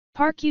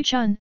Park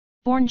Yoochun,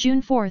 born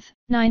June 4,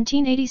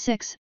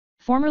 1986,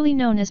 formerly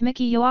known as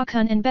Micky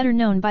Yoochun and better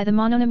known by the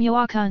mononym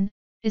Yoo-chun,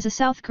 is a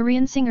South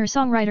Korean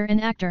singer-songwriter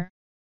and actor.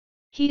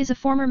 He is a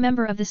former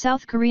member of the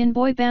South Korean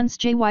boy bands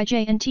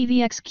JYJ and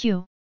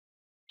TVXQ.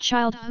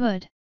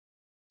 Childhood.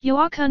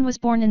 Yoo-chun was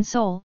born in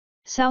Seoul,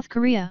 South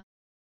Korea.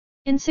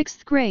 In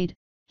 6th grade,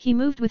 he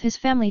moved with his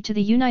family to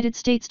the United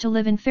States to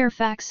live in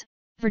Fairfax,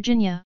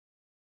 Virginia,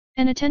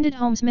 and attended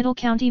Holmes Middle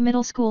County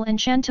Middle School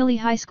and Chantilly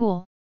High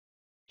School.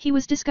 He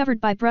was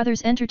discovered by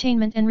Brothers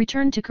Entertainment and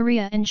returned to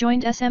Korea and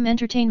joined SM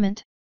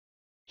Entertainment.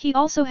 He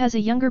also has a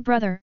younger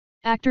brother,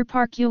 actor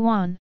Park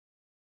Yoohwan.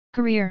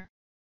 Career.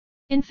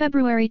 In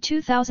February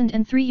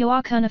 2003,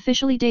 Yoo-chun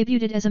officially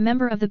debuted as a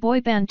member of the boy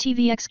band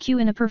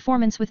TVXQ in a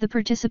performance with the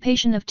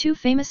participation of two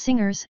famous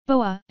singers,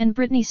 BoA and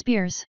Britney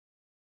Spears.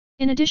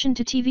 In addition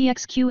to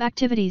TVXQ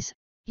activities,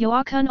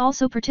 Yoo-chun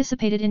also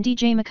participated in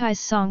DJ Makai's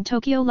song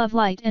Tokyo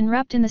Lovelight and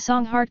rapped in the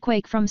song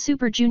Heartquake from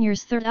Super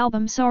Junior's third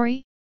album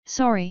Sorry,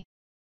 Sorry.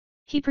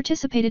 He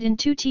participated in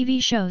 2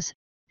 TV shows,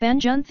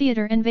 Banjun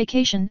Theater and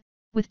Vacation,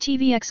 with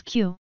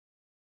TVXQ.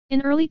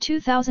 In early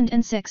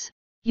 2006,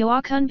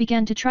 Yoo-chun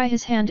began to try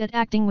his hand at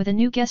acting with a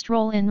new guest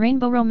role in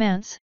Rainbow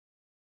Romance.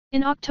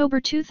 In October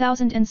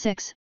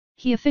 2006,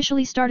 he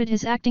officially started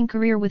his acting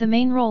career with a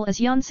main role as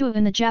Yeon-soo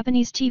in the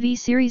Japanese TV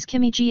series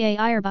Kimi ga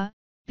Ireba,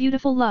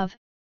 Beautiful Love,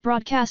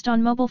 broadcast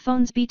on mobile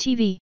phones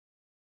BTV.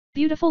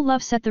 Beautiful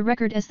Love set the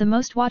record as the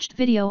most watched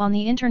video on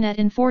the internet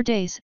in 4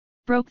 days,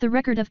 broke the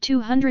record of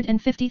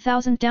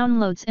 250,000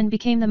 downloads and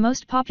became the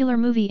most popular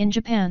movie in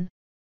Japan.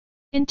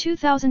 In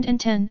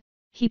 2010,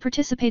 he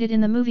participated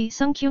in the movie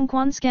Sung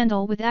Kyung-kwan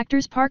Scandal with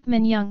actors Park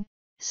Min-young,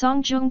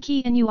 Song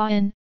Joong-ki and Yoo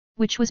In,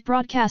 which was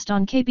broadcast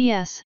on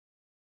KBS.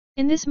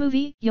 In this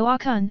movie,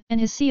 Yoo-chun and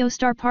his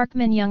co-star Park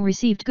Min-young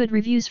received good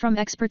reviews from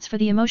experts for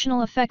the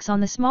emotional effects on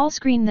the small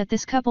screen that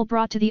this couple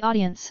brought to the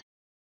audience.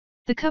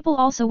 The couple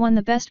also won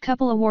the Best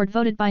Couple Award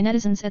voted by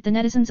netizens at the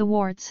Netizens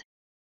Awards.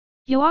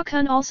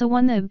 Yoo-chun also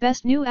won the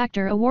Best New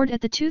Actor Award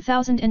at the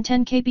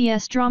 2010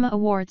 KBS Drama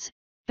Awards,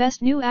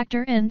 Best New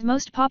Actor and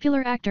Most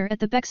Popular Actor at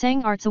the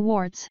Baeksang Arts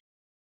Awards.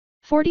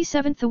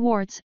 47th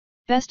Awards,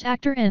 Best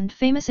Actor and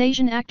Famous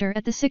Asian Actor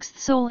at the 6th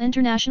Seoul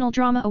International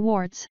Drama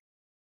Awards.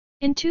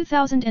 In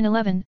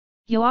 2011,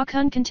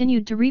 Yoo-chun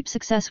continued to reap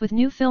success with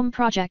new film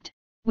project,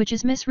 which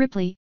is Miss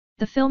Ripley.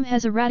 The film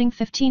has a rating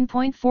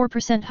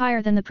 15.4%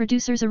 higher than the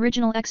producer's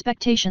original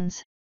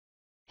expectations.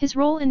 His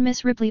role in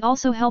Miss Ripley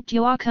also helped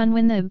Yoo-chun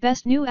win the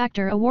Best New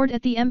Actor Award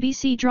at the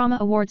MBC Drama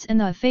Awards and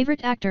the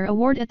Favorite Actor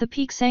Award at the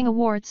Baeksang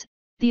Awards.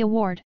 The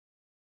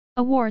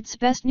Awards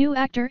Best New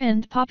Actor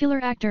and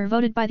Popular Actor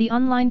voted by the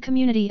online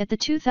community at the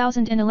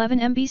 2011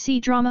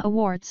 MBC Drama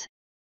Awards.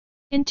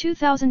 In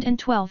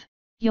 2012,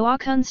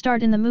 Yoo-chun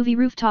starred in the movie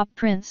Rooftop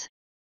Prince.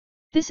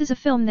 This is a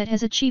film that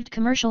has achieved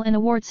commercial and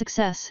award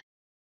success.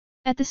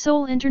 At the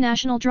Seoul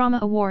International Drama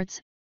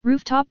Awards,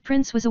 Rooftop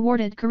Prince was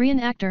awarded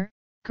Korean Actor,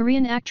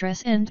 Korean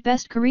Actress and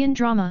Best Korean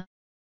Drama.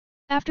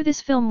 After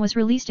this film was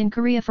released in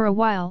Korea for a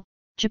while,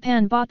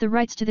 Japan bought the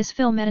rights to this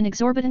film at an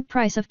exorbitant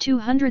price of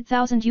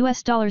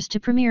 $200,000 to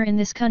premiere in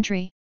this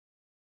country.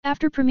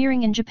 After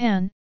premiering in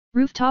Japan,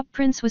 Rooftop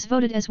Prince was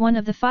voted as one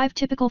of the 5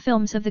 typical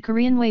films of the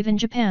Korean wave in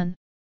Japan.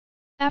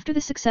 After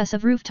the success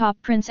of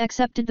Rooftop Prince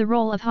accepted the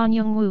role of Han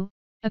Young-woo,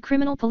 a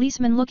criminal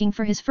policeman looking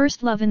for his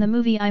first love in the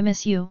movie I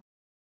Miss You.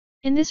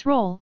 In this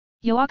role,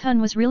 Yoo-chun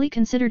was really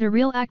considered a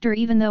real actor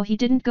even though he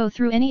didn't go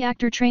through any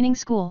actor training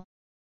school.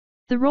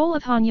 The role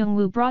of Han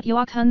Young-woo brought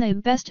Yoo-chun the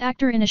Best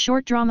Actor in a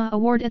Short Drama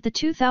Award at the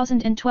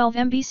 2012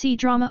 MBC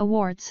Drama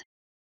Awards.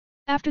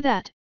 After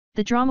that,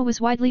 the drama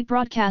was widely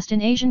broadcast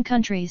in Asian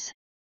countries,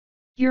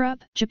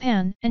 Europe,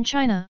 Japan, and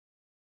China.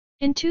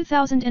 In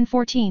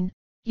 2014,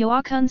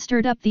 Yoo-chun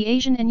stirred up the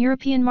Asian and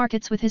European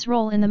markets with his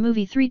role in the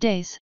movie 3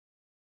 Days.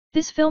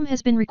 This film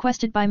has been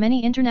requested by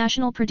many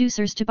international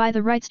producers to buy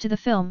the rights to the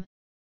film.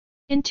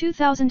 In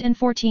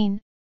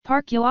 2014,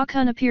 Park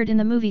Yoohwan appeared in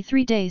the movie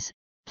 3 Days,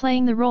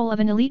 playing the role of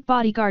an elite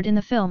bodyguard in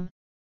the film.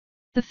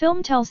 The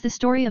film tells the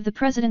story of the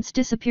president's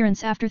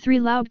disappearance after 3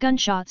 loud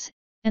gunshots,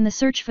 and the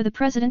search for the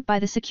president by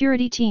the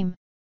security team.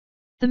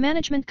 The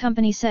management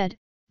company said,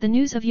 the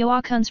news of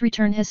Yoo-chun's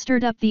return has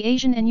stirred up the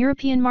Asian and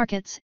European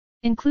markets,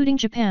 including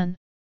Japan.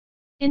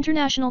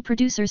 International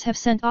producers have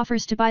sent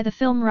offers to buy the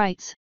film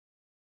rights.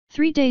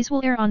 3 Days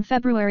will air on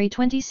February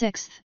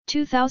 26,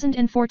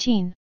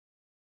 2014.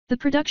 The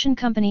production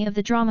company of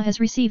the drama has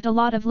received a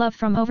lot of love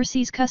from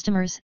overseas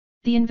customers.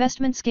 The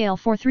investment scale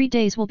for 3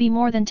 Days will be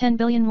more than 10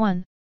 billion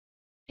won.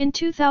 In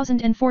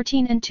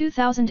 2014 and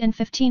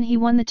 2015 he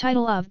won the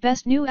title of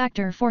Best New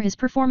Actor for his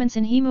performance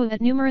in Himu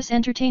at numerous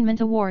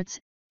entertainment awards,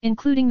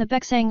 including the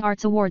Baeksang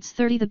Arts Awards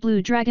 30, the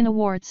Blue Dragon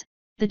Awards,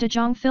 the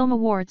Daejeong Film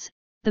Awards,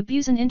 the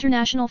Busan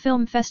International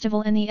Film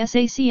Festival and the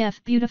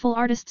SACF Beautiful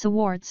Artists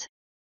Awards.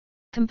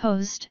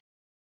 Composed.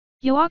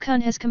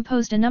 Yoo-chun has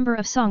composed a number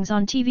of songs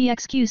on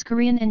TVXQ's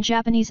Korean and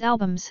Japanese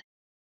albums.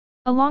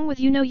 Along with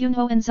Yoon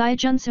Ho and Jung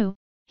Junsu,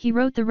 he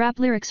wrote the rap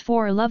lyrics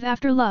for Love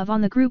After Love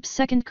on the group's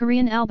second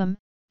Korean album,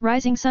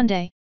 Rising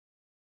Sunday.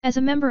 As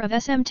a member of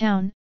SM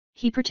Town,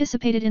 he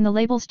participated in the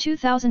label's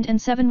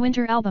 2007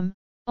 winter album,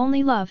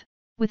 Only Love,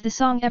 with the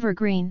song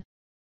Evergreen.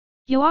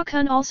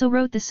 Yoo-chun also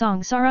wrote the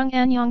song Sarung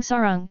Anyong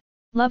Sarung,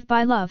 Love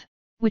by Love,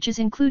 which is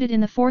included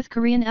in the fourth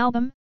Korean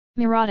album,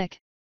 Mirotic.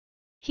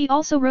 He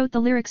also wrote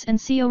the lyrics and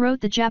Seo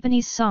wrote the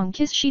Japanese song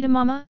Kiss Shita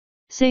Mama,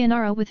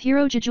 Sayonara with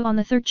Hiro Jeju on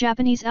the third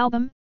Japanese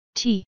album,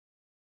 T.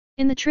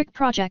 In the Trick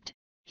project,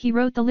 he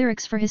wrote the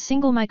lyrics for his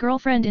single My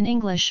Girlfriend in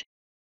English.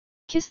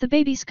 Kiss the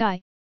Baby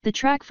Sky, the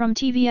track from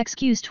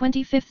TVXQ's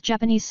 25th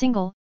Japanese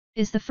single,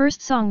 is the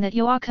first song that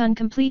Yoo-chun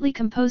completely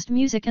composed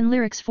music and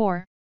lyrics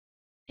for.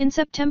 In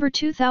September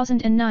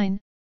 2009,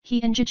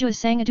 he and Jeju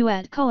sang a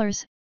duet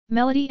Colors,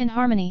 Melody and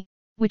Harmony,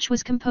 which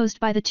was composed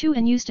by the two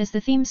and used as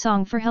the theme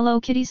song for Hello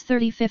Kitty's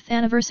 35th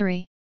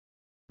anniversary.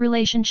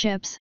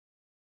 Relationships.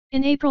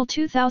 In April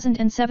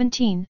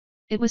 2017,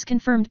 it was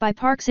confirmed by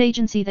Park's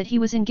agency that he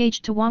was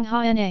engaged to Wang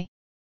Ha-na.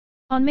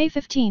 On May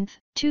 15,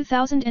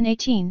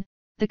 2018,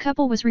 the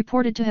couple was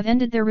reported to have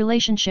ended their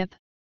relationship.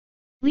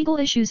 Legal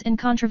issues and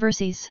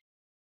controversies.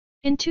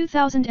 In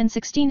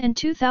 2016 and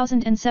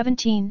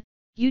 2017,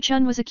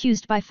 Yoo-chun was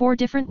accused by 4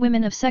 different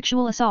women of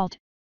sexual assault,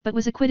 but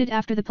was acquitted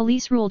after the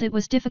police ruled it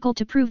was difficult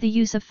to prove the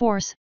use of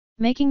force,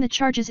 making the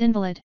charges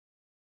invalid.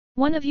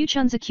 One of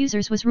Yoo-chun's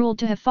accusers was ruled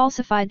to have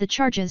falsified the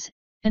charges,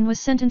 and was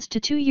sentenced to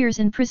 2 years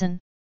in prison.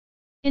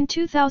 In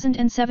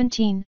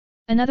 2017,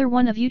 another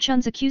one of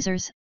Yoo-chun's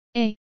accusers,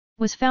 A,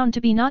 was found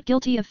to be not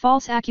guilty of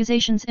false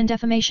accusations and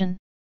defamation.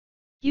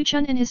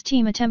 Yoo-chun and his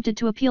team attempted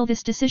to appeal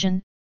this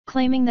decision,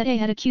 claiming that A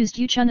had accused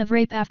Yoo-chun of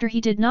rape after he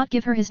did not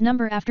give her his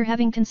number after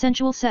having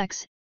consensual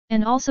sex,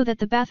 and also that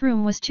the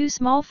bathroom was too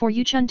small for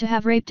Yoo-chun to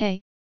have raped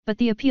A, but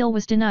the appeal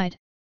was denied.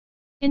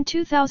 In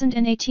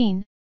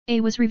 2018, A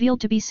was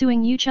revealed to be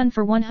suing Yoo-chun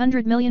for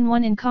 100 million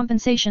won in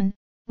compensation,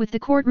 with the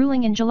court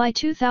ruling in July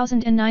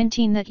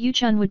 2019 that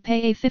Yoo-chun would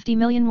pay A 50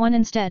 million won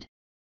instead.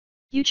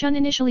 Yoo-chun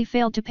initially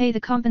failed to pay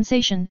the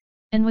compensation,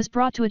 and was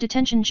brought to a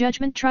detention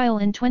judgment trial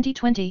in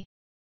 2020.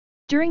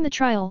 During the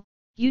trial,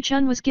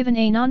 Yoo-chun was given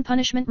a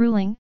non-punishment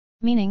ruling,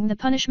 meaning the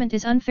punishment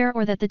is unfair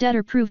or that the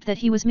debtor proved that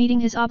he was meeting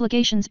his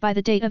obligations by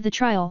the date of the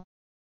trial.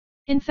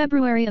 In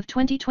February of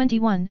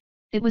 2021,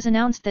 it was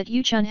announced that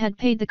Yoo-chun had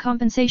paid the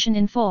compensation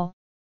in full.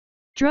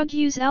 Drug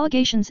use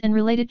allegations and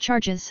related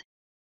charges.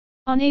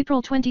 On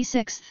April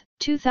 26,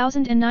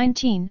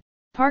 2019,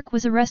 Park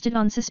was arrested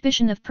on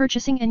suspicion of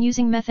purchasing and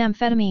using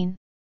methamphetamine.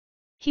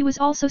 He was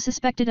also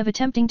suspected of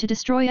attempting to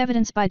destroy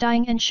evidence by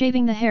dyeing and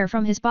shaving the hair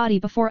from his body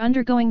before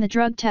undergoing the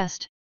drug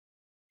test.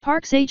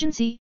 Park's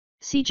agency,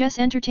 JYJ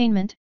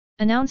Entertainment,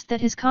 announced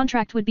that his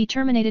contract would be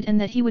terminated and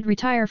that he would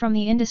retire from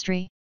the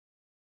industry.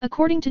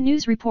 According to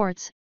news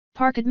reports,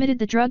 Park admitted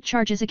the drug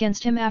charges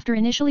against him after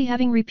initially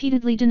having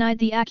repeatedly denied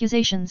the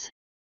accusations.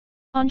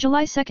 On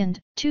July 2,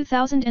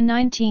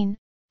 2019,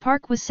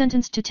 Park was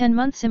sentenced to 10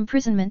 months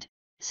imprisonment,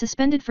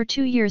 suspended for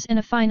 2 years and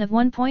a fine of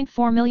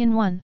 1.4 million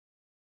won.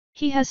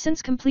 He has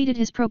since completed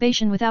his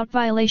probation without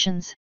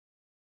violations.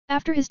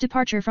 After his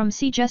departure from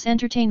JYJ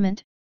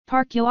Entertainment,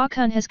 Park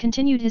Yoohwan has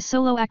continued his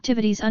solo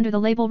activities under the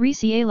label Re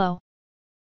Cielo.